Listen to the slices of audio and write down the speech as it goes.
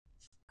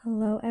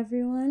Hello,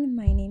 everyone.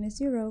 My name is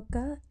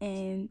Yuroka,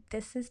 and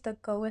this is the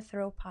Go With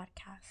Ro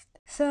podcast.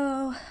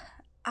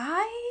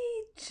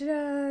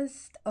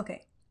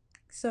 Okay.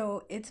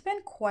 So, it's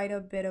been quite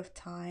a bit of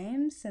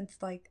time since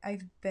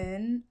I've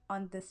been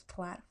on this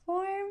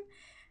platform,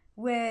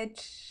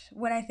 which,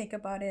 when I think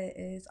about it,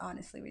 is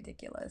honestly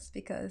ridiculous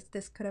because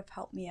this could have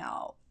helped me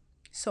out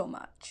so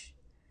much.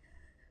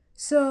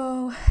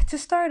 So, to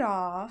start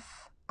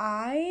off,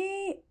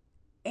 I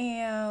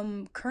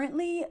am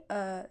currently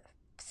a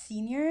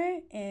senior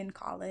in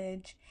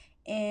college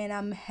and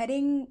I'm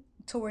heading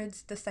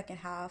towards the second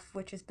half,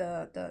 which is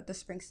the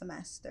spring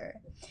semester.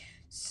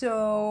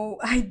 So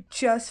I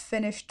just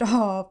finished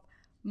off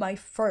my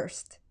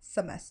first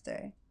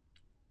semester.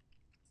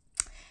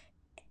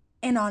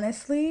 And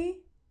honestly,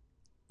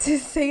 to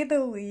say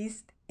the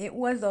least, it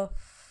was a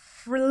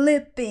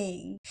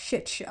flipping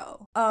shit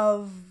show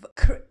of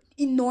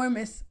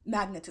enormous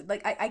magnitude.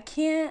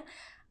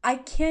 I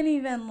can't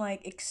even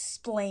like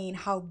explain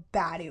how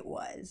bad it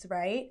was,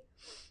 right?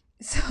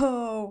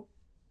 So,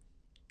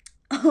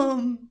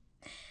 um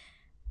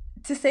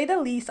to say the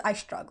least, I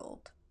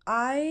struggled.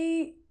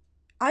 I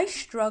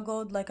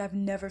struggled like I've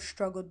never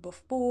struggled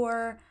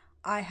before.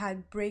 I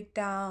had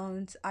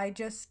breakdowns. I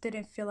just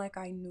didn't feel like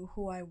I knew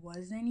who I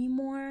was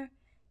anymore,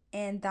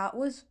 and that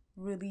was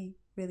really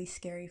really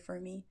scary for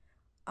me.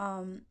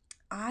 Um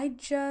I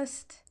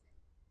just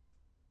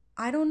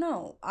I don't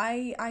know.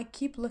 I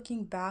keep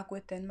looking back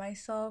within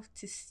myself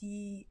to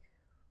see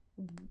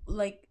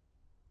like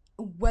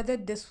whether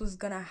this was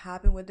gonna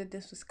happen, whether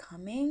this was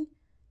coming.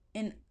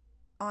 And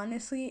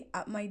honestly,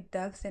 at my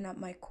depths and at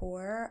my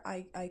core,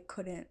 I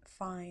couldn't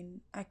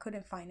find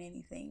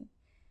anything.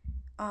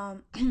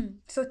 Um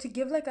so to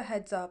give like a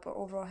heads up or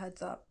overall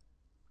heads up.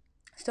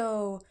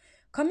 So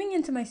coming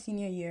into my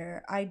senior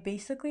year, I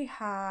basically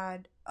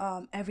had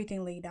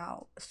everything laid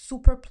out.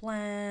 Super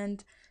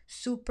planned,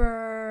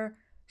 super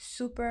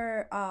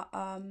super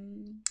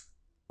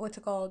what's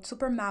it called,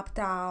 super mapped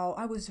out.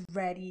 I was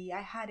ready.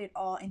 I had it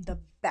all in the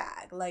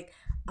bag. Like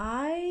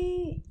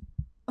I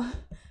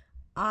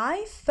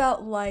I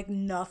felt like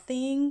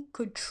nothing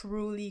could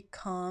truly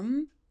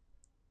come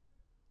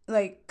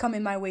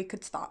in my way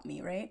could stop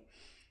me, right?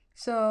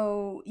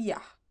 So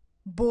yeah,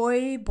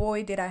 boy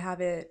did I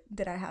have it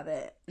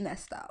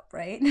messed up,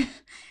 right?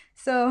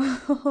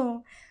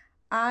 So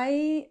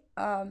I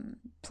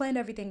planned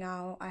everything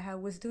out.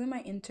 Was doing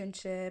my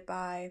internship.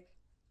 I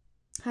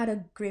had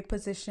a great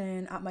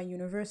position at my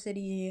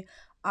university.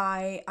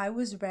 I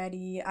was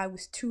ready. I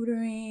was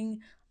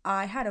tutoring.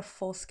 I had a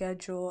full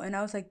schedule and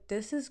I was like,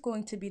 this is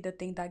going to be the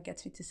thing that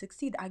gets me to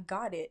succeed. I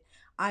got it.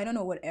 I don't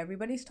know what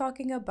everybody's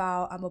talking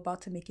about. I'm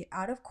about to make it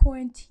out of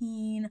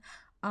quarantine.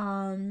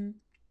 Um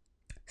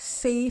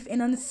Safe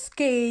and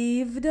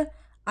unscathed.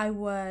 I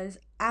was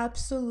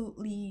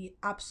absolutely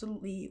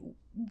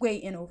way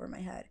in over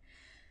my head.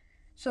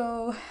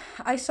 So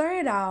I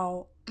started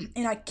out,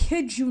 and I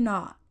kid you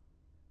not,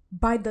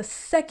 by the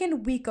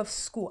second week of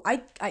school,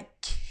 I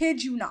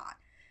kid you not,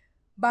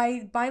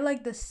 by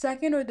like the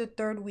second or the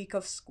third week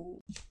of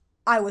school,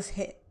 I was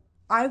hit.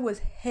 I was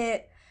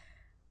hit.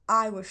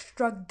 I was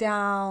struck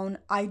down.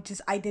 I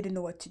didn't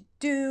know what to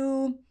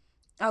do.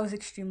 I was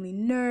extremely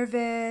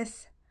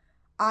nervous.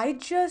 I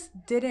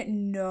just didn't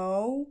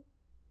know.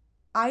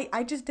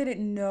 I just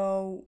didn't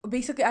know.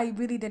 Basically, I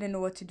really didn't know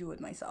what to do with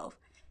myself.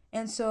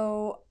 And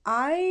so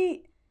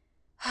I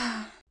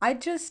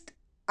just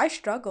I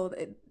struggled.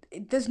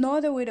 There's no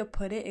other way to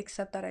put it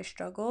except that I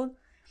struggled.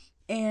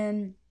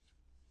 And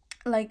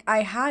like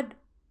I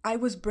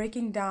was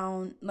breaking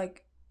down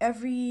like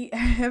every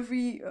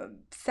every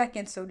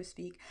second, so to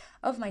speak,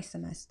 of my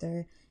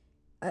semester.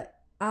 I,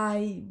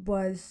 I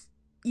was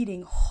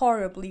eating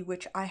horribly,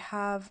 which I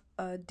have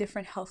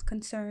different health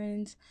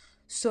concerns,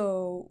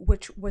 so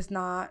which was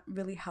not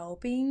really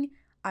helping.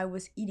 I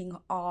was eating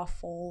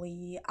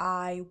awfully.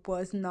 I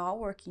was not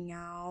working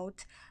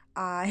out.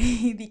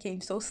 I became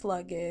so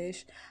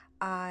sluggish.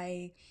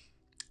 I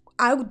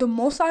the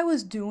most I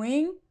was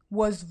doing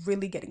was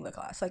really getting the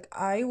class. Like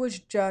I was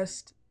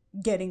just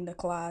getting the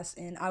class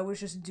and I was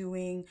just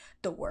doing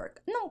the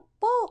work. No,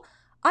 well,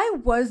 I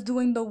was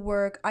doing the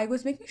work. I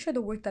was making sure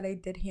the work that I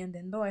did hand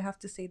in, though I have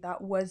to say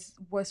that was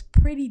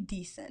pretty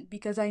decent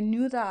because I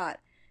knew that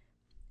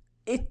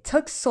it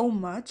took so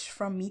much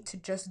from me to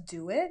just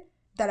do it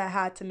that I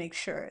had to make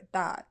sure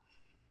that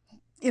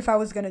if I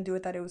was going to do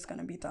it that it was going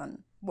to be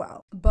done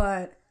well.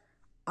 But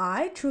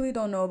I truly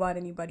don't know about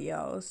anybody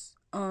else.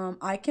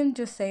 I can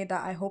just say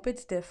that I hope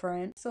it's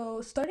different.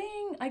 So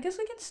starting, I guess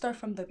we can start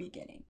from the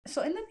beginning.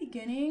 So in the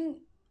beginning,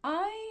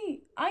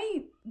 I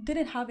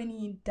didn't have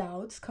any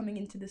doubts coming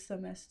into the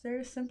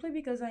semester simply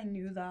because I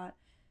knew that,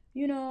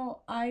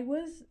 I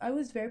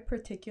was very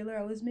particular.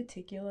 I was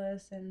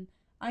meticulous and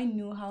I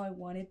knew how I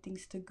wanted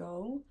things to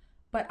go.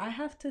 But I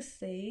have to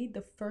say,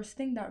 the first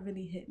thing that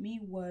really hit me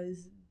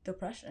was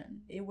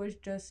depression. It was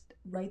just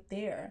right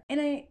there.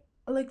 And I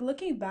like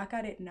looking back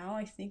at it now,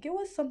 I think it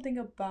was something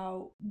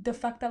about the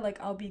fact that like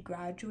I'll be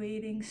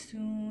graduating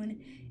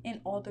soon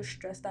and all the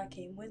stress that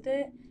came with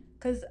it.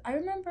 Because I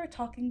remember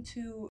talking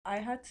to, I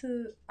had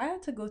to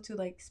go to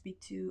like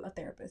speak to a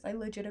therapist. I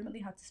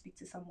legitimately had to speak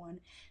to someone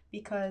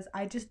because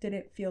I just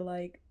didn't feel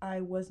like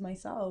I was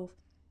myself.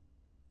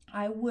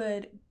 I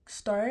would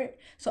start.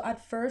 So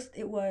at first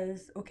it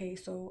was okay.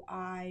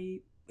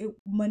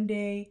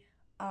 Monday,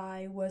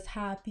 I was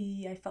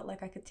happy. I felt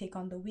like I could take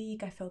on the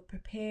week. I felt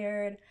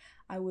prepared.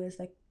 I was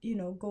like,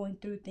 going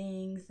through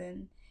things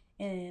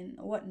and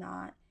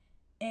whatnot.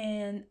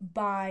 And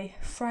by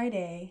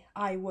Friday,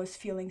 I was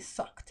feeling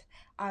sucked.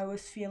 I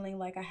was feeling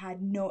like I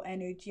had no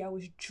energy. I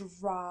was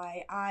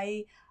dry.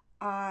 I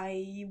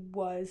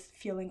was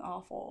feeling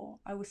awful.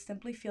 I was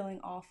simply feeling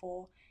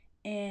awful,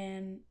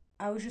 and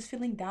I was just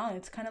feeling down.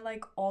 It's kind of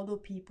like all the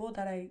people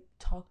that I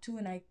talked to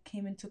and I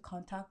came into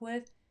contact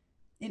with,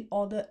 and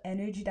all the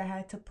energy that I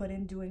had to put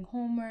in doing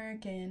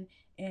homework and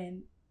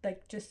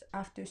like just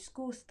after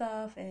school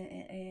stuff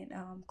and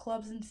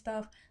clubs and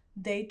stuff,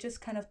 they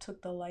just kind of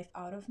took the life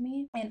out of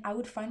me, and I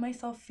would find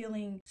myself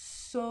feeling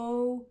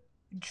so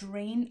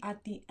drained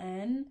at the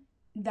end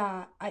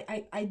that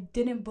I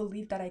didn't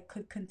believe that I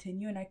could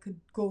continue and I could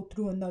go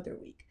through another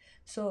week.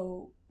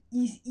 So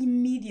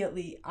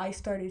immediately I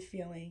started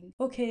feeling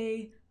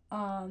okay,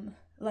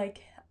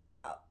 like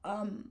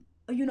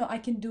I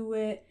can do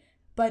it.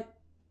 But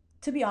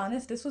to be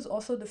honest, this was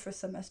also the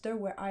first semester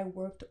where I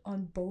worked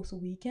on both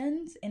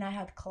weekends and I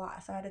had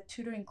class. I had a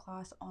tutoring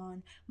class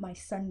on my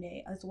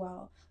Sunday as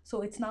well.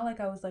 So it's not like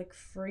I was like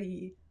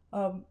free.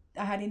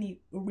 I had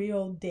any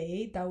real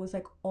day that was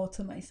like all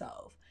to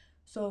myself.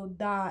 So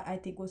that I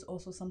think was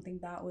also something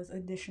that was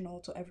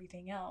additional to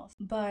everything else.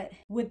 But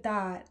with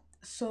that,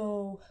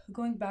 so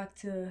going back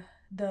to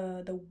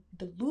the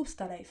loops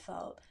that I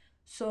felt,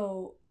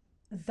 so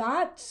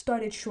that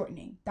started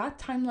shortening. That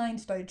timeline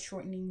started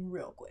shortening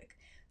real quick.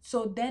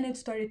 So then it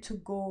started to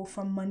go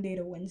from Monday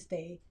to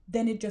Wednesday.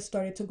 Then it just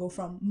started to go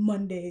from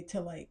Monday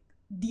to like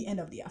the end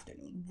of the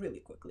afternoon really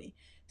quickly.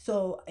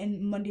 So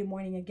in Monday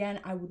morning again,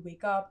 I would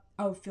wake up,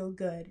 I would feel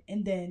good.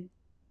 And then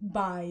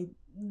by,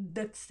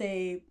 let's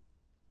say,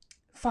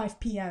 5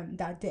 p.m.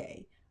 that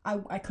day,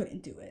 I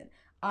couldn't do it.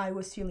 I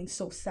was feeling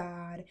so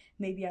sad.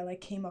 Maybe I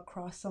like came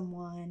across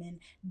someone, and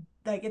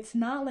like it's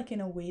not like in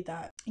a way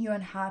that you're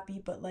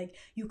unhappy, but like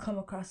you come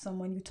across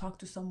someone, you talk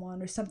to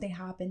someone, or something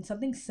happened,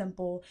 something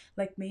simple,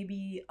 like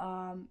maybe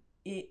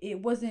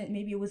it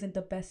wasn't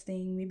the best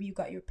thing. Maybe you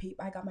got your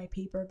paper, I got my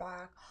paper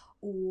back,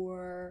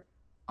 or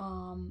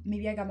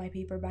maybe I got my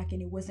paper back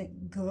and it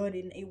wasn't good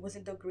and it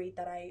wasn't the grade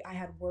that I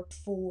had worked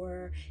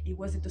for. It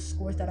wasn't the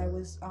scores that I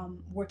was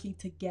working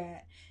to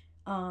get.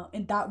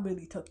 And that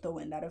really took the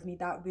wind out of me.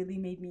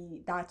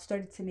 That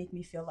started to make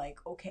me feel like,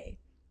 okay,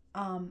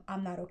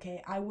 I'm not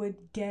okay. I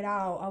would get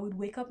out, I would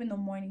wake up in the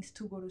mornings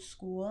to go to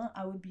school.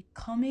 I would be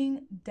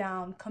coming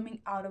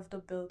out of the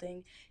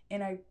building,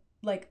 and I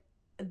like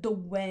the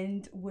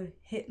wind would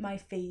hit my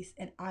face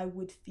and I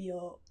would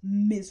feel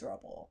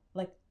miserable,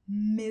 like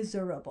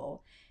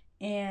miserable.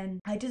 And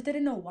I just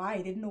didn't know why.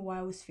 I didn't know why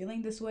I was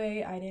feeling this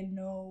way. I didn't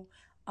know.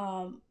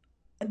 Um,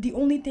 the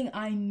only thing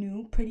I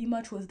knew pretty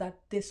much was that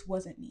this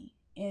wasn't me.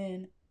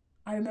 And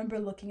I remember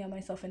looking at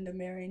myself in the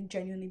mirror and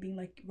genuinely being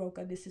like,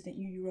 Roka, this isn't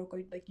you,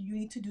 Roka. Like, you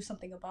need to do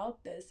something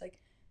about this.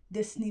 Like,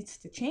 this needs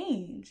to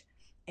change.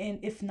 And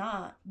if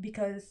not,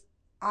 because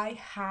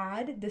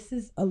this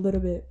is a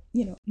little bit,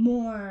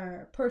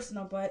 more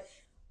personal, but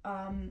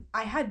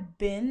I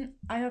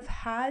have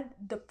had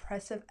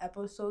depressive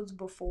episodes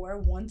before,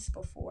 once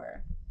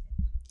before,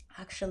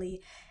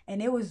 actually,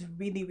 and it was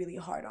really, really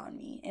hard on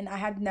me. And I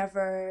had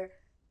never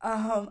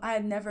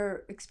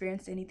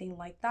experienced anything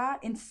like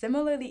that. And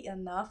similarly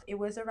enough, it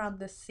was around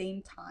the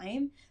same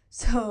time.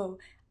 So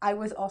I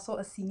was also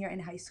a senior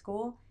in high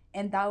school.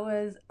 And that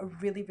was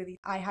really, really,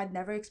 I had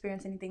never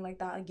experienced anything like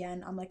that.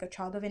 Again, I'm like a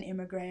child of an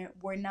immigrant.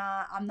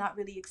 I'm not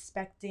really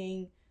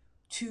expecting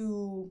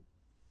to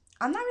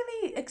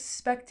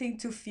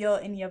feel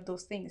any of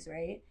those things,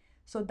 right?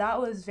 So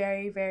that was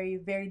very, very,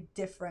 very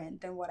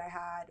different than what I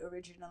had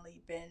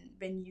originally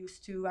been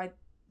used to. I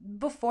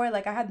Before,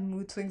 like, I had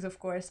mood swings, of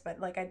course, but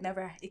like I'd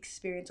never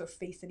experienced or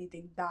faced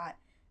anything that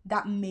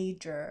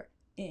major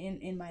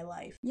in my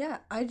life. Yeah,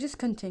 I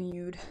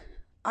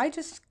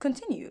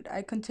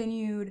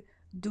continued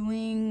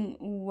doing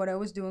what I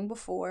was doing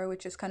before,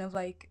 which is kind of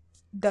like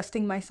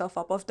dusting myself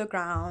up off the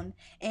ground.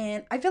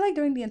 And I feel like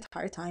during the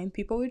entire time,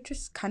 people were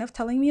just kind of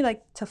telling me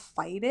like to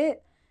fight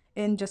it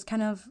and just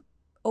kind of,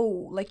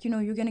 oh, like,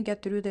 you're gonna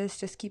get through this,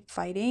 just keep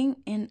fighting.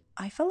 And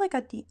I felt like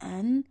at the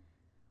end,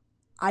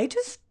 I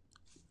just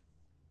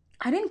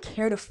I didn't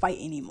care to fight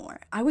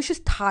anymore. I was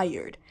just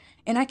tired.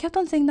 And I kept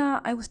on saying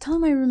that. I was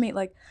telling my roommate,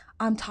 like,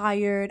 I'm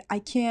tired. I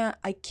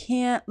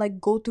can't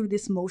like go through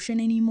this motion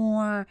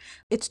anymore.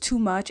 It's too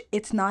much.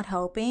 It's not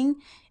helping.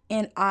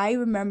 And I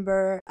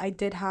remember I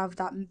did have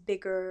that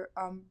bigger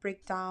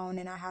breakdown,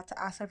 and I had to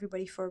ask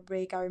everybody for a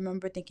break. I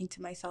remember thinking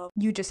to myself,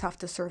 you just have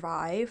to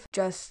survive.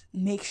 Just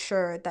make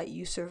sure that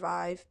you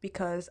survive,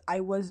 because I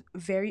was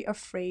very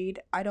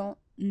afraid. I don't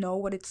know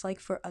what it's like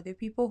for other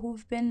people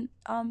who've been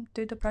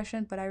through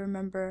depression, but I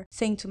remember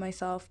saying to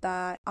myself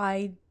that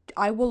I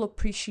I will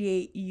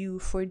appreciate you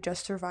for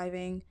just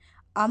surviving.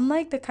 I'm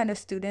like the kind of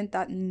student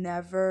that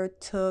never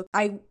took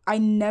I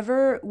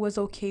never was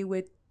okay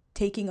with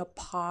taking a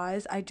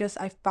pause. I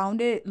found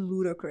it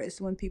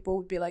ludicrous when people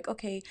would be like,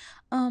 "Okay,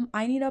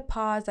 I need a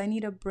pause, I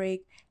need a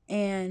break."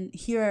 And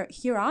here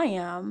I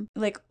am,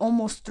 like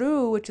almost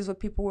through, which is what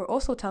people were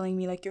also telling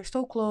me, like you're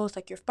so close,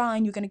 like you're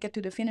fine, you're going to get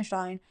to the finish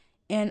line.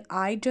 And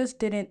I just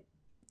didn't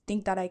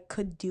think that I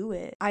could do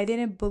it. I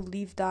didn't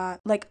believe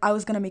that like I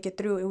was gonna make it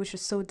through. It was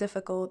just so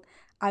difficult.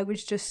 I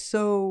was just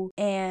so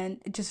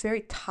and just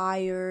very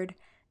tired.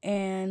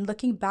 And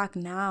looking back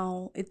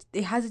now,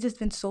 it has just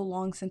been so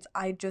long since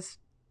I just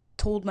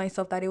told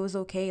myself that it was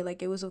okay,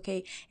 like it was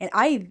okay. And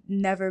I've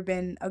never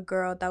been a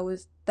girl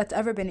that's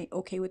ever been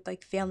okay with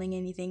like failing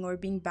anything or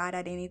being bad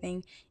at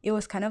anything. It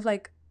was kind of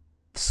like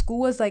school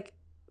was like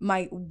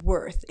my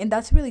worth. And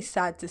that's really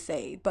sad to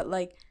say, but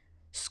like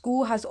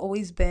school has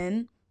always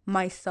been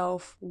my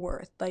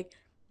self-worth. Like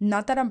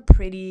not that I'm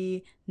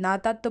pretty,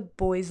 not that the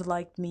boys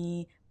like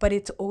me, but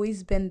it's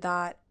always been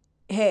that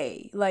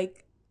hey,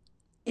 like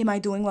am I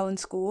doing well in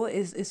school?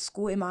 Is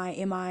school, am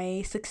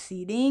I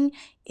succeeding?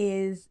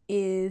 Is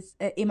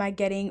am I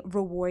getting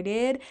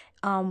rewarded?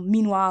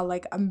 Meanwhile,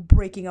 like I'm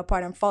breaking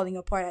apart, I'm falling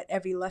apart at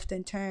every left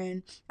and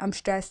turn. I'm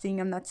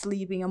stressing, I'm not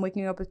sleeping, I'm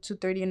waking up at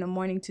 2:30 in the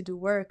morning to do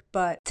work.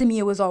 But to me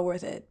it was all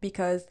worth it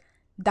because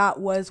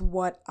that was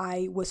what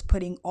I was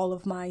putting all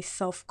of my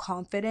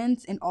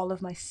self-confidence and all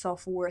of my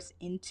self-worth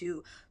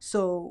into.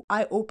 So,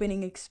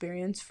 eye-opening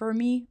experience for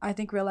me. I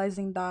think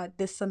realizing that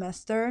this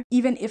semester,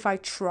 even if I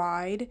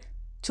tried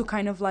to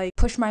kind of like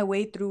push my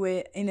way through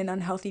it in an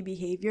unhealthy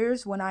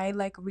behaviors, when I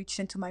like reached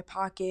into my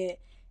pocket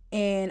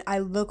and I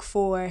look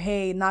for,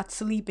 hey, not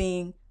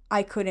sleeping,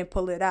 I couldn't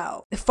pull it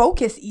out.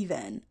 Focus,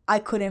 even, I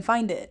couldn't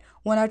find it.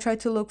 When I tried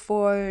to look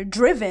for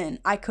driven,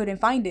 I couldn't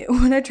find it.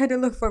 When I tried to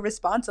look for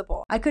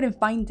responsible, I couldn't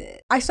find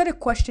it. I started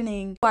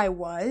questioning who I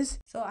was.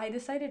 So I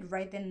decided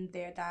right then and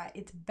there that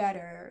it's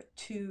better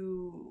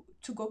to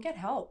go get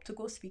help, to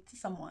go speak to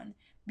someone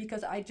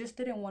because I just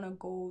didn't want to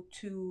go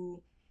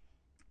to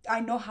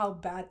I know how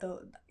bad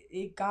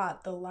it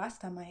got the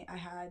last time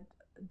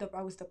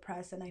I was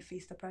depressed and I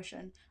faced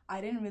depression.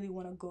 I didn't really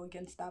want to go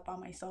against that by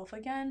myself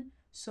again.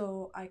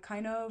 So I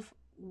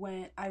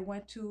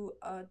went to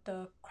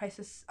the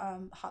crisis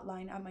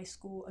hotline at my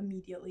school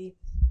immediately,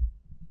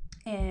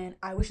 and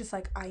I was just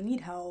like, I need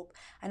help.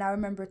 And I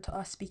remember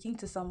speaking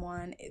to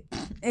someone.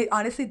 It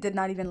honestly did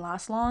not even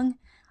last long.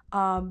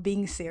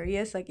 Being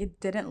serious, like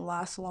it didn't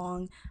last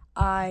long.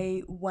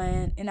 I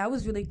went and I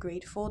was really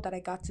grateful that I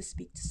got to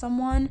speak to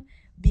someone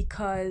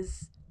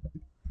because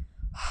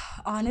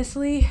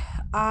honestly,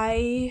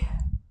 I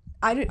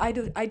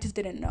I just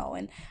didn't know.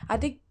 And I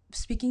think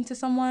speaking to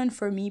someone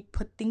for me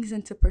put things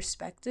into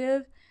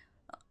perspective.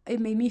 It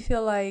made me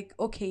feel like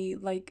okay,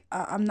 like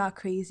I'm not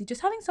crazy.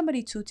 Just having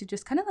somebody to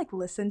just kind of like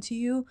listen to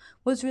you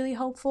was really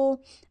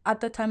helpful.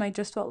 At the time I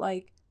just felt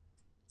like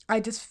I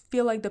just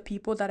feel like the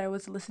people that I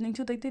was listening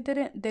to, like they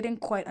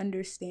didn't quite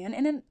understand.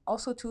 And then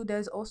also too,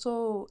 there's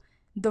also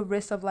the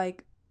risk of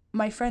like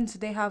my friends,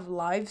 they have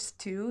lives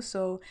too.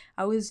 So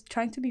I was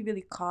trying to be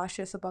really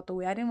cautious about the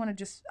way I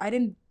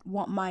didn't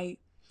want my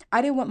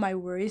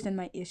worries and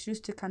my issues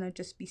to kind of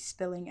just be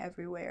spilling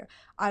everywhere.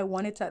 I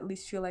wanted to at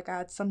least feel like I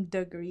had some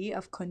degree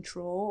of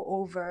control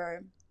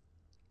over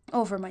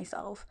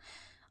myself.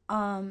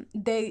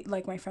 They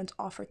like my friends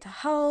offered to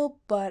help,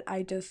 but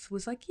I just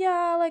was like,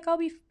 yeah, like I'll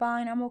be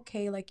fine, I'm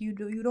okay, like you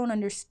don't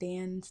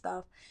understand and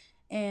stuff.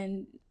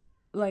 And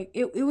like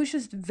it was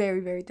just very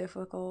very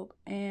difficult.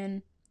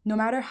 And no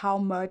matter how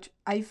much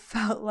I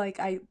felt like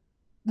I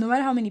no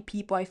matter how many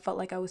people I felt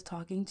like I was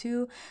talking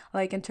to,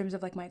 like in terms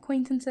of like my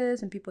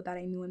acquaintances and people that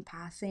I knew in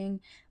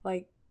passing,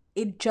 like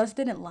it just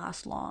didn't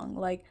last long.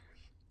 Like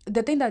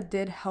the thing that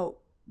did help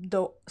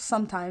though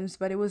sometimes,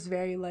 but it was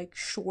very like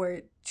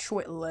short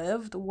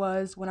lived,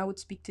 was when I would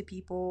speak to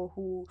people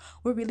who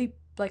were really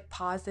like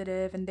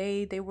positive and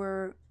they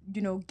were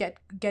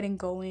getting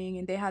going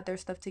and they had their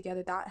stuff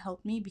together. That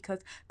helped me because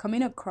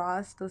coming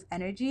across those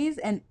energies.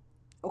 And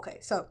okay,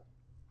 so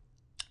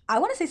I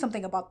want to say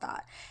something about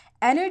that.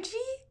 Energy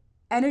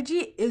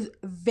energy is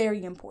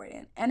very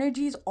important.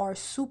 Energies are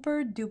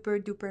super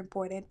duper duper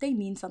important. They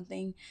mean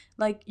something.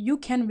 Like you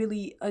can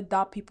really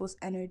adopt people's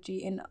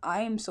energy, and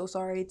I am so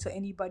sorry to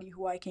anybody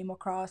who I came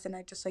across and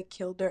I just like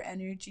killed their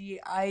energy.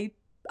 I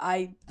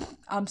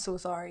I'm so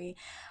sorry.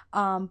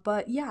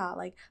 But yeah,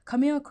 like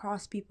coming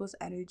across people's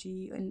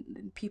energy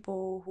and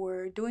people who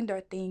are doing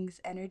their things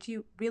energy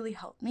really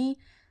helped me.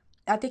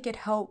 I think it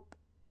helped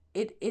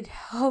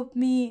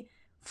me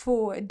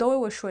for, though it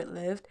was short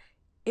lived,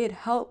 it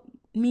helped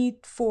me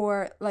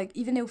for like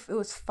even if it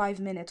was 5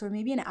 minutes or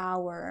maybe an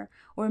hour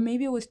or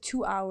maybe it was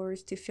 2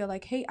 hours to feel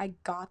like, hey, I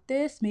got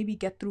this, maybe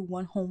get through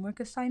one homework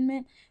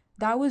assignment.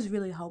 That was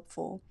really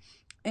helpful.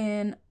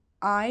 And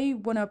I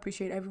want to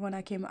appreciate everyone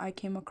I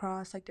came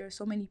across. Like there are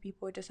so many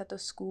people just at the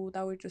school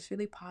that were just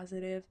really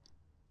positive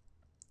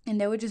and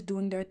they were just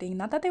doing their thing.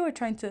 Not that they were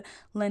trying to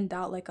lend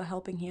out like a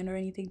helping hand or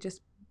anything,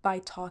 just by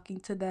talking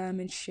to them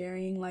and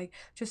sharing like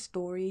just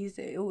stories.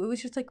 It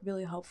was just like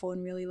really helpful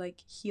and really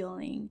like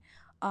healing.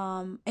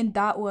 And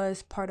that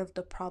was part of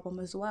the problem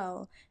as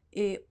well.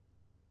 It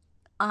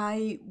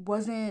I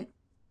wasn't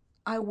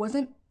I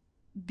wasn't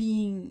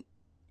being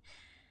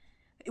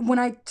when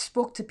I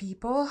spoke to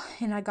people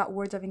and I got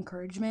words of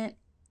encouragement,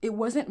 it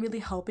wasn't really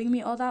helping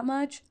me all that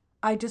much.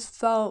 I just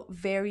felt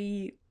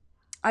very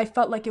I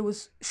felt like it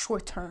was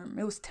short term.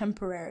 It was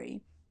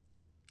temporary.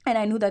 And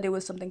I knew that it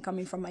was something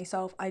coming from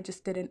myself. I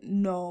just didn't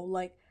know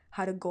like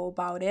how to go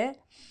about it.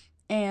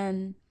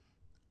 And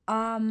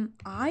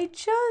I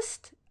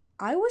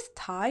was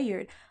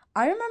tired.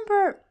 I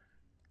remember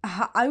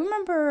I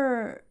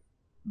remember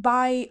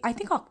by I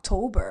think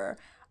October,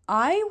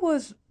 I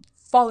was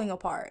falling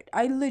apart.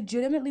 I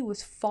legitimately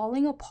was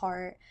falling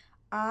apart.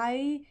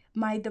 I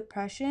My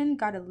depression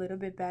got a little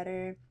bit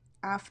better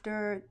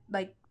after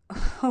like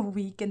a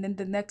week, and then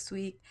the next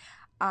week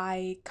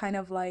I kind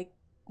of like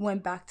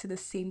went back to the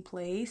same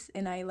place,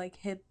 and I like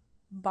hit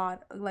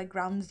bot like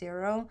ground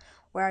zero,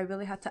 where I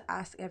really had to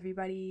ask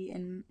everybody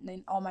and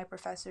all my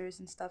professors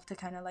and stuff to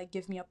kind of like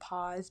give me a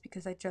pause,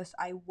 because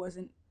I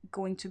wasn't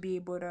going to be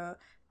able to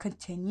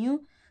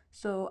continue.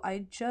 So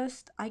I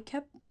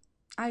kept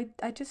I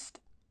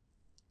just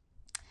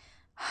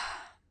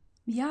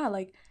yeah,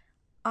 like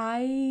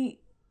I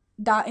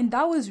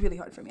that was really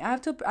hard for me. I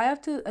have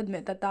to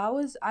admit that that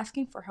was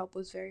asking for help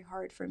was very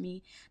hard for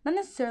me. Not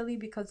necessarily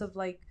because of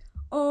like,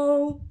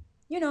 oh,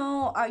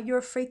 you're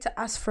afraid to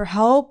ask for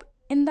help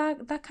and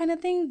that kind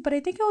of thing, but I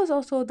think it was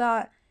also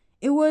that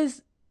it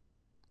was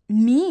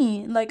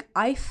me. Like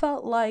I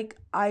felt like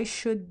I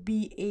should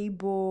be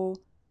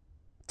able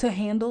to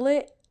handle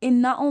it. And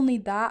not only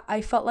that,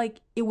 I felt like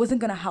it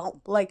wasn't gonna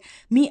help. Like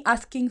me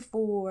asking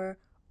for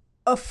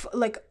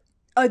like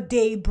a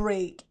day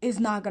break is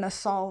not gonna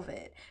solve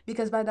it,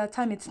 because by that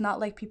time it's not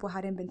like people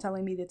hadn't been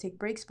telling me to take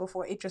breaks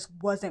before. It just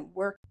wasn't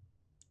working.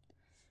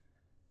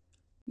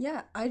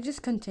 Yeah, I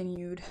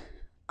continued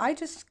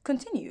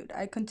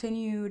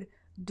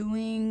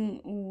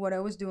doing what I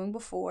was doing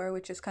before,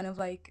 which is kind of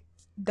like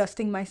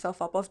dusting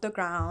myself up off the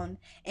ground.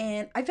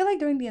 And I feel like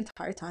during the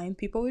entire time,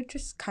 people were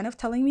just kind of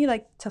telling me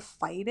like to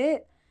fight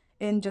it,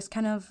 and just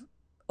kind of,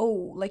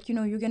 oh, like,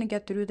 you're gonna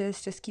get through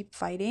this, just keep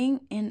fighting.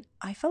 And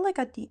I felt like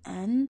at the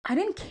end, I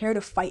didn't care to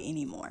fight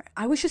anymore.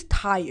 I was just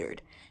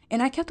tired.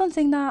 And I kept on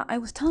saying that. I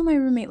was telling my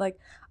roommate, like,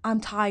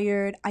 I'm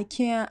tired. I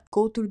can't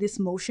go through this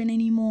motion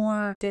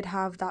anymore. Did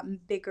have that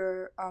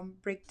bigger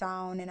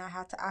breakdown, and I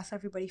had to ask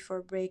everybody for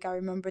a break. I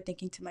remember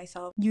thinking to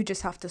myself, you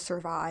just have to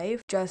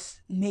survive.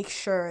 Just make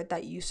sure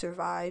that you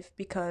survive,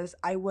 because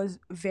I was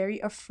very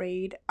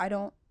afraid. I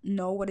don't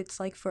know what it's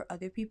like for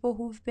other people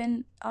who've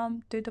been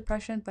through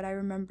depression, but I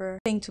remember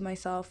saying to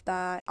myself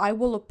that I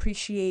will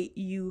appreciate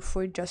you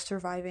for just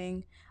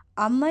surviving.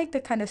 I'm like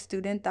the kind of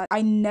student that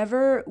I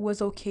never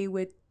was okay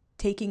with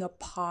taking a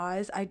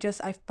pause. I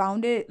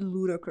found it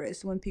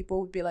ludicrous when people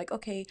would be like,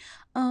 okay,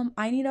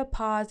 I need a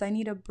pause, I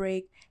need a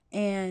break,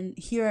 and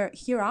here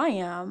I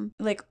am,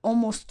 like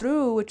almost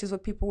through, which is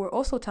what people were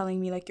also telling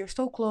me, like, you're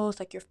so close,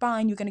 like you're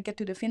fine, you're gonna get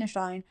through the finish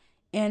line.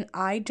 And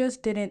I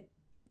just didn't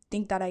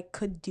think that I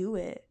could do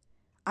it.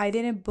 I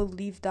didn't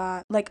believe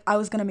that like I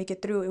was gonna make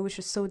it through. It was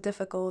just so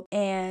difficult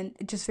and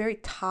just very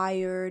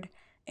tired.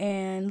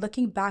 And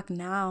looking back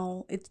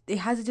now, it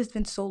has just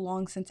been so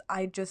long since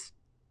I just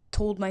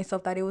told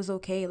myself that it was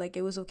okay, like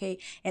it was okay.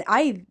 And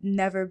I've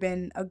never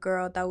been a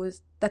girl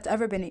that's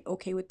ever been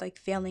okay with like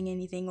failing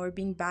anything or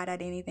being bad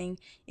at anything.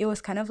 It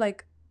was kind of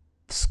like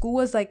school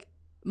was like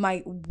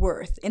my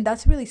worth, and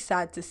that's really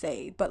sad to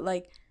say, but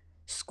like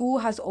school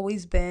has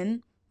always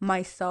been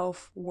my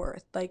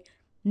self-worth. Like,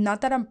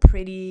 not that I'm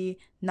pretty,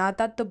 not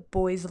that the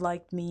boys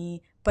liked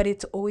me, but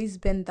it's always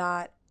been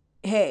that,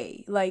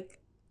 hey, like,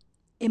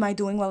 am I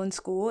doing well in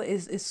school?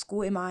 Is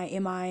school, am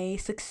I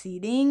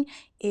succeeding?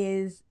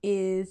 Am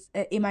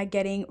I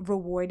getting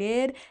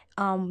rewarded?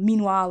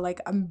 Meanwhile,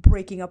 like, I'm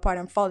breaking apart,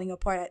 I'm falling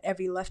apart at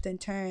every left and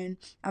turn.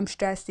 I'm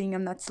stressing,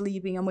 I'm not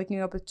sleeping, I'm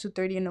waking up at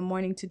 2:30 in the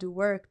morning to do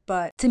work.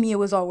 But to me, it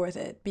was all worth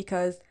it,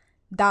 because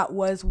that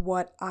was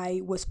what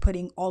I was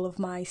putting all of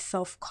my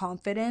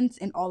self-confidence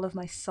and all of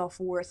my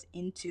self-worth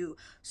into.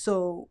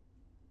 So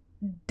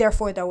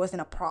therefore there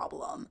wasn't a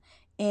problem.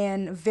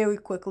 And very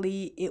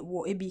quickly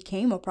it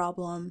became a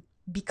problem,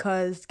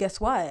 because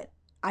guess what,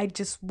 I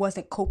just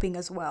wasn't coping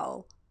as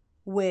well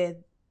with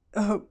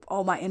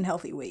all my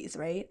unhealthy ways,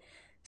 right?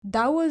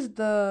 That was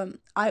the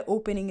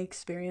eye-opening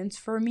experience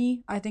for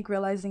me. I think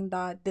realizing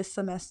that this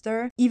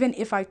semester, even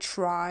if I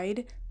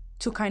tried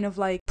to kind of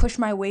like push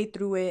my way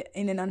through it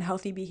in an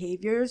unhealthy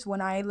behaviors,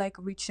 when I like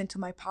reached into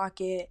my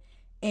pocket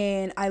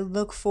and I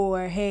look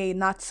for, hey,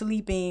 not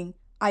sleeping,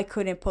 I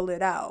couldn't pull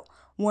it out.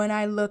 When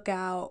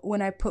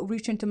I put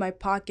reach into my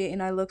pocket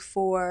and I look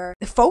for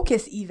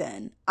focus,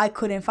 even, I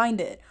couldn't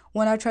find it.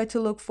 When I tried to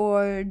look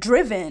for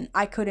driven,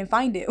 I couldn't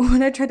find it.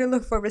 When I tried to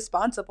look for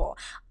responsible,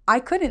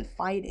 I couldn't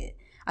find it.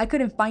 I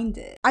couldn't find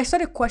it. I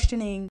started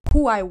questioning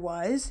who I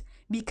was,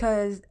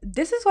 because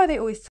this is why they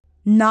always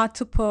not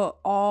to put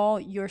all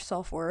your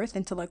self-worth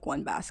into like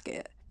one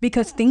basket.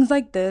 because things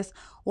like this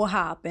will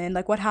happen.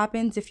 Like, what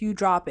happens if you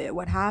drop it?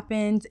 What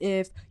happens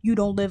if you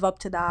don't live up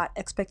to that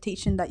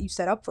expectation that you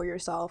set up for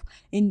yourself?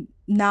 And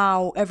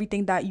now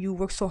everything that you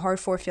work so hard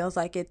for feels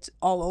like it's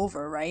all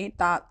over, right?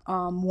 That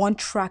one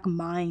track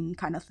mind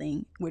kind of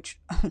thing, which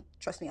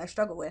trust me, I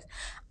struggle with.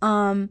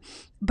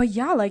 But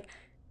yeah, like,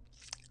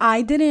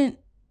 I didn't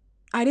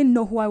I didn't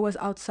know who I was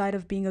outside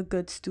of being a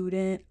good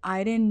student.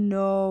 I didn't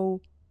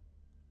know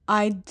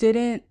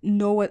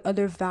what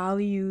other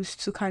values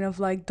to kind of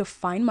like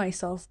define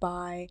myself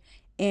by.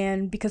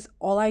 And because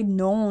all I'd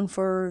known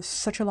for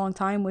such a long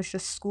time was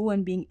just school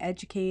and being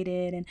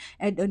educated,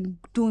 and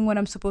doing what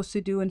I'm supposed to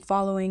do and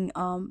following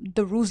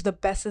the rules the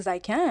best as I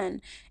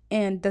can.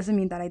 And doesn't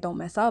mean that I don't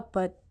mess up,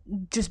 but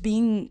just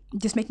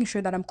making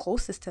sure that I'm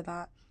closest to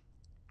that.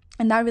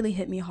 And that really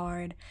hit me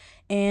hard.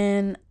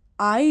 And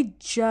I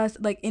just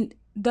like in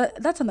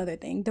that's another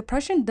thing.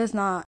 Depression does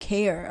not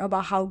care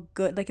about how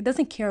good, like, it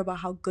doesn't care about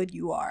how good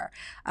you are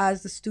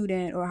as a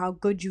student or how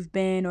good you've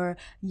been or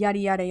yada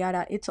yada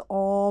yada. It's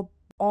all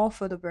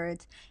for the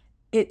birds.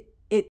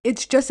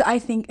 It's just, I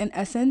think, in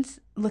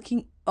essence,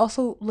 looking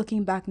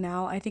back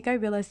now, I think I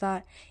realized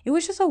that it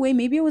was just a way.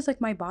 Maybe it was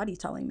like my body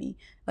telling me,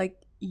 like,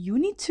 you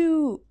need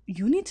to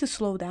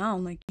slow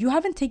down. Like, you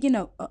haven't taken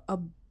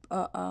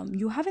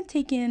you haven't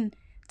taken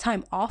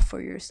time off for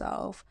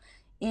yourself.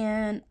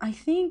 And I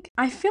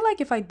feel like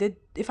if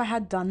I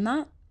had done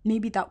that,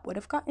 maybe that would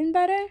have gotten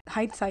better.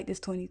 Hindsight is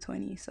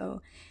 2020.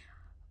 So,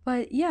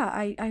 but yeah,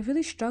 I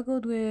really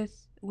struggled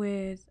with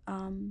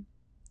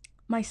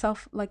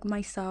myself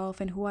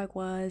and who I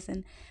was,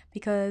 and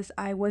because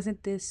I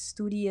wasn't this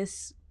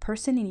studious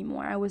person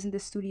anymore. I wasn't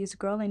this studious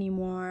girl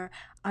anymore.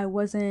 I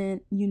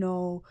wasn't,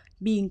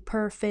 being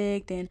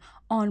perfect and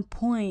on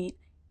point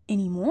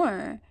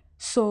anymore.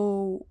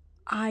 So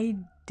I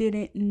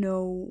didn't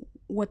know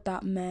what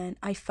that meant.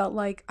 I felt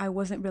like I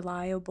wasn't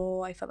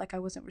reliable. I felt like I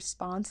wasn't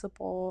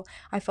responsible.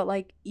 I felt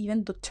like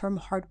even the term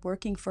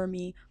hardworking for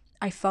me,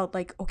 I felt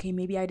like, okay,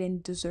 maybe I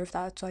didn't deserve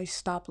that. So I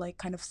stopped like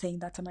kind of saying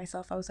that to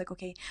myself. I was like,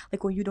 okay,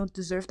 like, well, you don't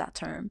deserve that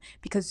term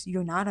because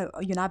you're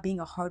not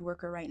being a hard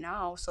worker right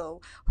now. So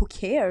who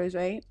cares,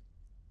 right?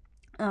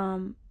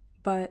 Um,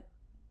 but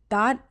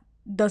that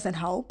doesn't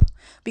help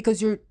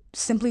because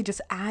simply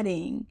just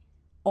adding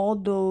all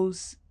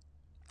those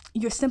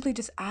you're simply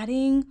just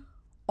adding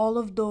all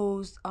of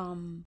those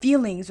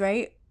feelings,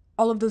 right?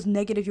 All of those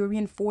negative, you're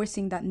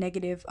reinforcing that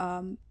negative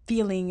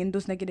feeling and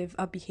those negative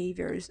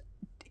behaviors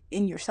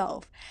in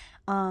yourself.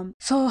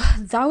 So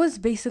that was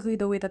basically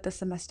the way that the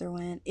semester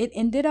went. It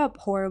ended up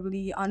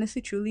horribly.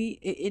 Honestly, truly,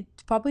 it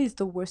probably is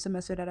the worst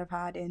semester that I've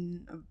had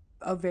in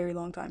a very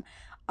long time.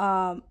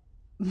 Um,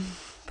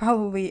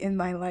 Probably in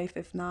my life,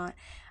 if not.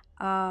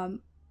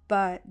 Um,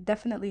 but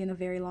definitely in a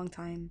very long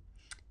time.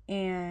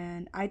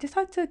 And I just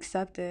had to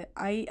accept it.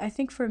 I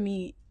think for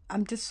me,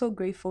 I'm just so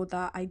grateful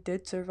that I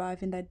did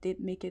survive and that did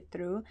make it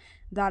through,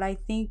 that I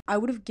think I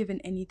would have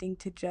given anything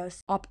to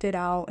just opt it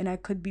out and I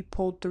could be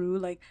pulled through.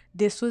 Like,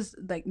 this was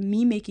like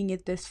me making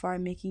it this far,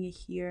 making it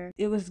here.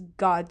 It was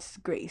God's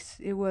grace.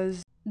 It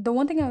was the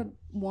one thing I would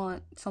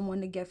want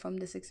someone to get from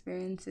this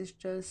experience is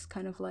just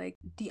kind of like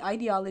the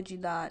ideology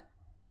that,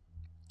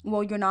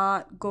 well, you're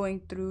not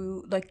going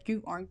through, like,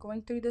 you aren't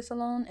going through this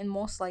alone, and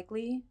most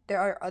likely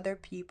there are other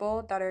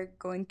people that are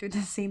going through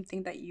the same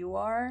thing that you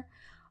are.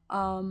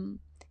 um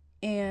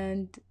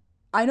and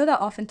I know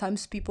that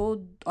oftentimes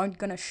people aren't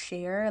gonna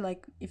share,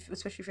 like, if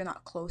especially if you're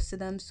not close to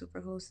them,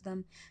 super close to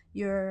them,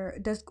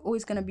 there's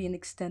always gonna be an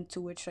extent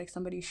to which, like,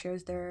 somebody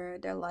shares their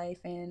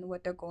life and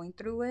what they're going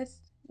through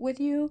with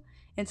you.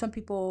 And some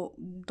people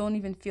don't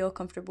even feel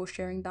comfortable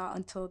sharing that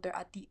until they're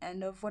at the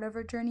end of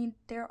whatever journey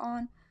they're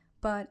on.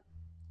 But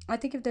I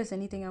think if there's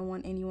anything I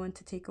want anyone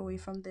to take away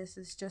from this,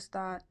 is just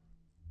that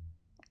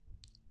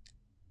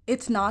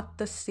it's not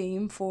the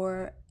same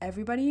for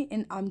everybody.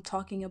 And I'm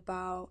talking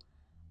about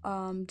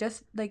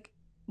just like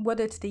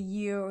whether it's the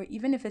year or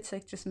even if it's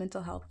like just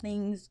mental health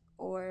things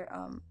or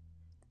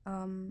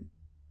um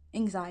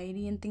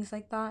anxiety and things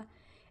like that.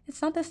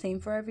 It's not the same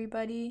for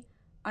everybody.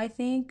 I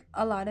think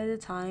a lot of the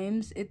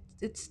times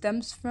it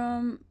stems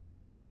from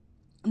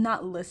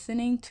not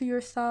listening to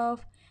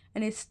yourself,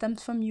 and it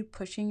stems from you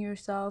pushing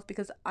yourself.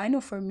 Because I know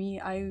for me,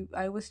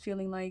 I was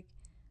feeling like,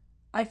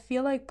 I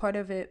feel like part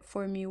of it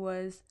for me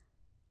was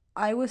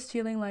I was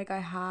feeling like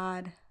I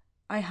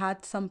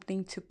had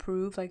something to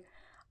prove. Like,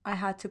 I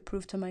had to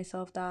prove to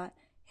myself that,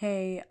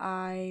 hey,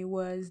 I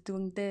was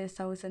doing this,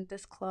 I was in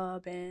this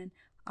club, and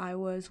I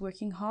was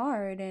working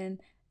hard, and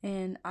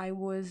I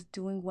was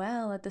doing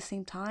well at the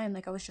same time.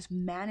 Like, I was just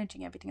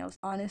managing everything else.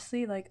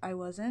 Honestly, like, I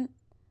wasn't.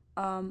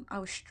 I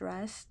was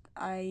stressed.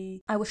 I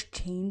was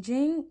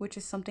changing, which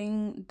is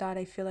something that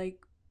I feel like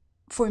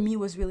for me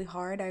was really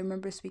hard. I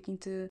remember speaking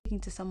to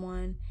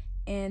someone,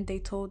 and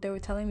they were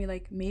telling me,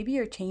 like, maybe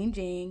you're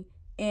changing.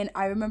 And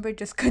I remember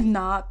just could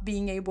not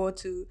being able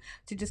to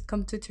just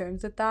come to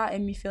terms with that,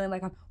 and me feeling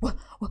like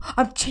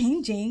I'm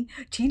changing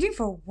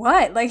for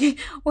what? Like,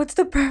 what's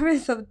the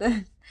purpose of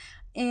this?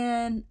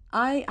 And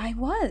I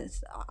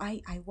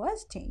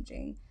was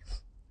changing.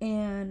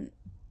 And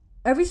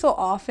every so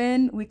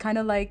often we kind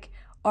of like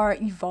are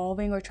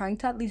evolving or trying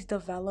to at least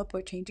develop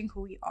or changing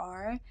who we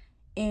are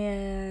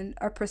and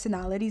our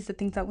personalities, the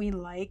things that we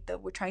like,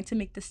 that we're trying to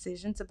make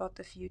decisions about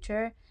the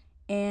future,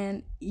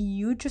 and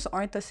you just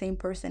aren't the same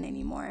person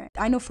anymore.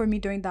 I know for me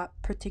during that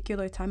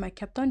particular time I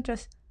kept on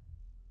just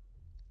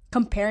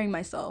comparing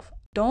myself.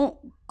 Don't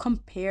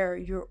compare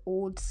your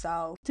old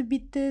self to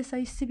be this, I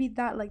used to be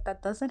that. Like,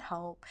 that doesn't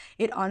help.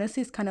 It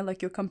honestly is kind of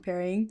like you're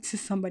comparing to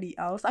somebody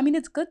else. I mean,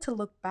 it's good to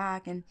look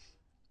back and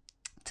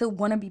to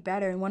want to be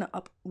better and want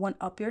to one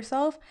up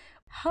yourself.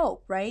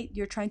 Help, right?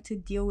 You're trying to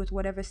deal with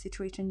whatever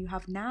situation you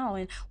have now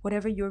and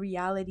whatever your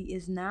reality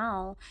is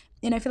now.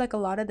 And I feel like a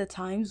lot of the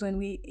times when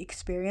we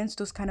experience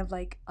those kind of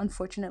like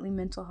unfortunately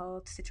mental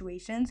health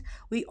situations,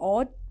 we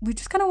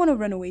just kind of want to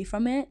run away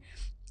from it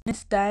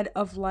instead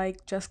of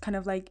like just kind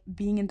of like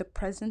being in the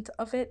present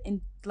of it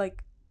and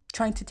like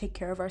trying to take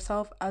care of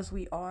ourselves as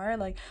we are.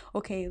 Like,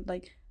 okay,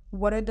 like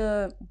what are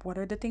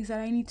the things that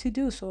I need to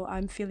do, so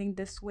I'm feeling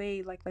this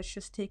way. Like, let's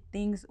just take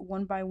things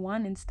one by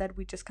one. Instead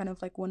we just kind of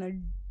like want to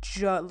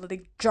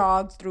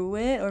jog through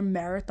it or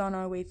marathon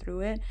our way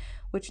through it,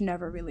 which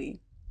never really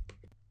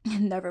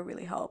never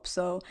really helps.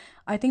 So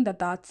I think that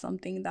that's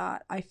something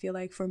that I feel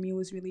like for me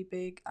was really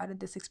big out of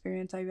this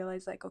experience. I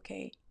realized like,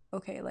 okay,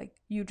 like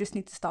you just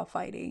need to stop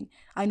fighting.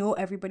 I know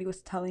everybody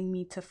was telling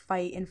me to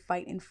fight and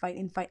fight and fight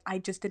and fight. I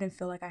just didn't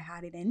feel like I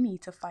had it in me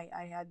to fight.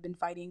 I had been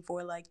fighting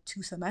for like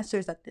 2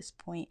 semesters at this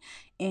point,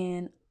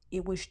 and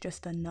it was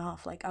just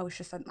enough. Like, I was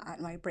just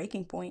at my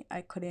breaking point.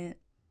 I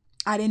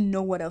didn't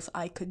know what else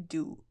I could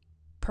do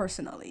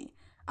personally.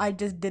 I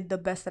just did the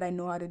best that I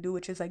know how to do,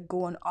 which is like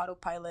go on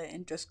autopilot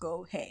and just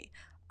go, hey,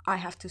 I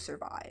have to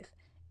survive.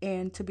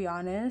 And to be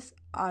honest,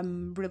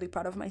 I'm really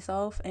proud of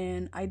myself.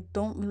 And I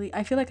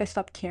feel like I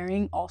stopped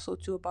caring also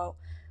too about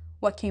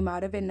what came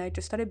out of it. And I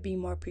just started being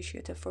more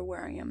appreciative for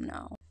where I am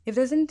now. If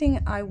there's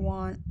anything I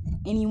want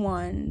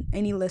anyone,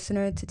 any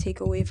listener to take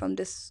away from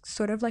this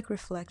sort of like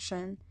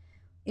reflection,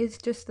 it's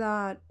just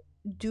that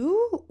do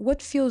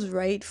what feels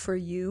right for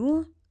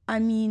you. I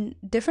mean,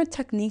 different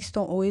techniques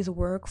don't always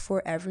work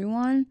for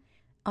everyone.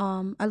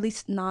 At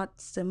least not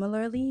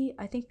similarly.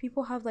 I think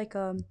people have like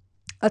a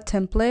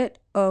template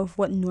of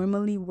what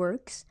normally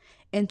works.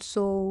 And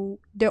so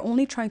they're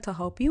only trying to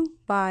help you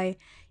by,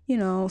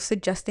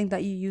 suggesting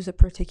that you use a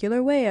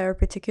particular way or a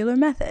particular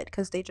method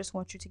because they just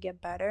want you to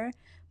get better.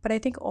 But I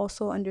think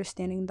also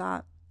understanding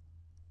that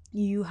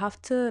you have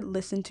to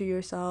listen to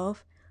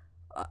yourself,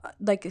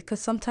 like, because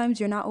sometimes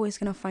you're not always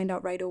going to find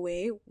out right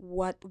away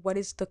what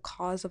is the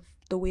cause of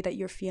the way that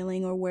you're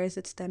feeling or where is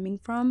it stemming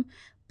from.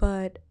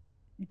 But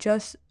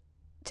just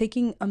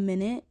taking a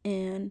minute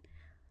and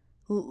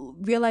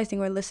realizing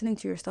or listening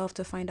to yourself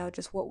to find out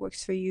just what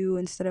works for you,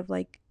 instead of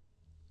like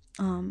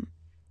um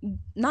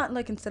not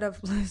like instead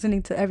of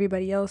listening to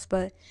everybody else,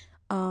 but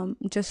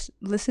just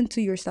listen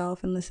to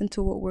yourself and listen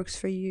to what works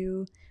for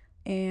you.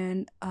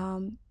 And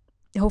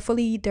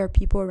hopefully there are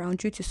people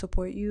around you to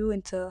support you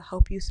and to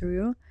help you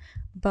through.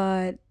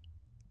 But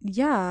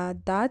yeah,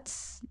 that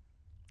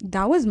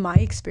was my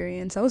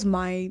experience. That was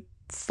my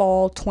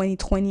fall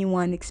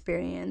 2021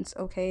 experience.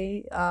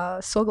 Okay,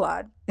 so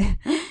glad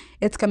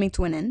it's coming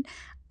to an end.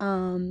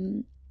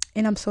 And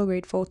I'm so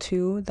grateful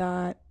too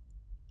that,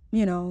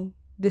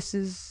 this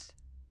is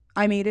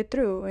I made it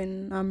through,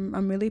 and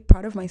I'm really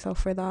proud of myself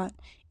for that.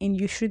 And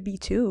you should be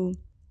too,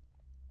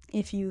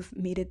 if you've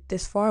made it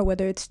this far,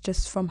 whether it's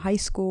just from high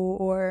school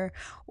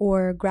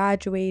or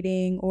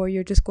graduating, or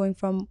you're just going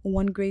from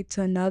one grade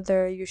to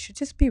another. You should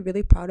just be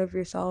really proud of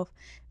yourself,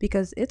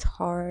 because it's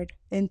hard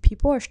and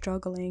people are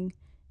struggling.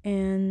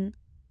 And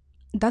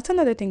that's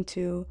another thing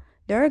too.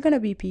 There are going to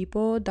be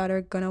people that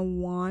are going to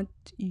want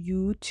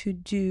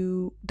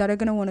that are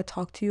going to want to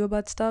talk to you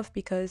about stuff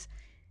because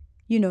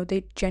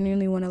they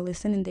genuinely want to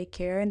listen and they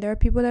care. And there are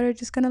people that are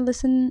just gonna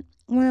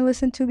want to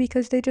listen to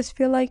because they just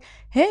feel like,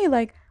 hey,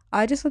 like,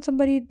 I just want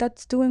somebody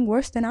that's doing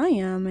worse than I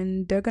am,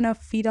 and they're gonna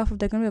feed off of.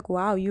 They're gonna be like,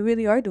 wow, you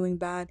really are doing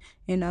bad.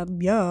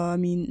 And yeah, I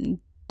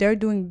mean, they're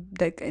doing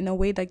like in a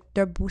way like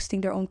they're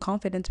boosting their own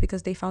confidence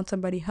because they found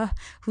somebody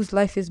whose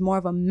life is more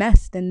of a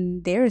mess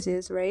than theirs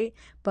is, right?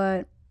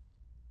 But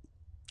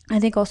I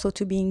think also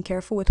to being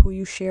careful with who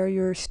you share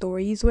your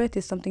stories with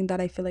is something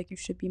that I feel like you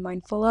should be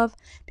mindful of,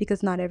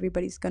 because not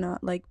everybody's gonna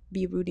like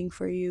be rooting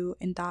for you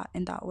in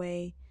that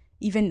way.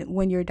 Even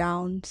when you're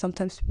down,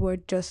 sometimes people are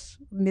just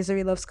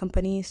misery loves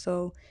company.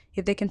 So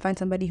if they can find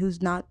somebody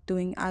who's not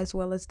doing as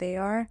well as they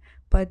are,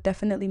 but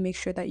definitely make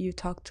sure that you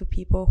talk to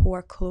people who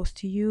are close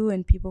to you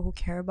and people who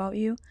care about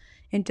you,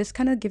 and just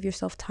kind of give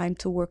yourself time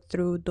to work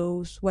through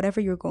those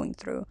whatever you're going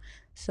through.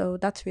 So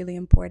that's really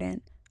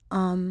important.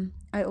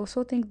 I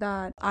also think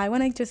that I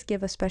want to just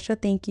give a special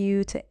thank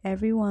you to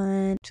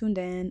everyone tuned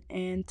in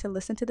and to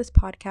listen to this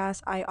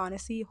podcast. I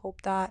honestly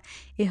hope that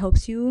it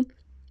helps you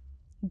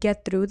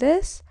get through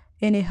this,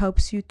 and it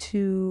helps you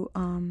to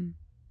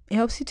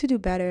do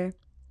better.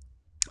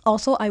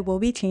 Also, I will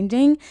be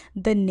changing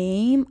the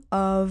name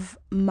of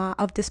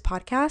this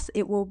podcast.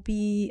 It will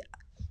be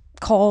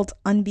called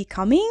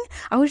Unbecoming.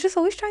 I was just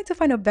always trying to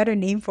find a better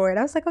name for it.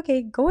 I was like,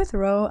 okay, go with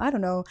Ro. I don't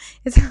know.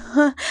 It's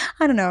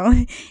I don't know.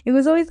 It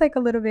was always like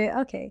a little bit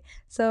okay.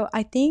 So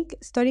I think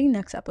starting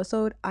next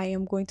episode, I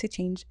am going to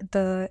change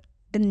the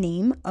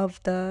name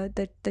of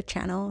the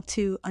channel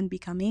to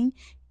Unbecoming.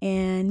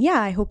 And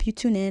yeah, I hope you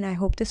tune in. I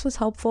hope this was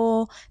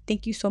helpful.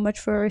 Thank you so much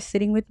for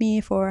sitting with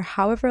me for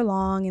however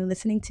long and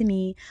listening to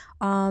me.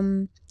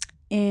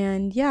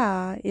 And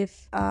yeah,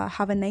 if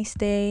have a nice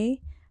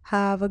day,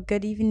 have a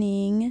good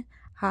evening,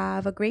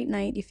 have a great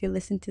night if you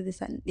listen to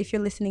this if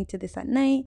you're listening to this at night.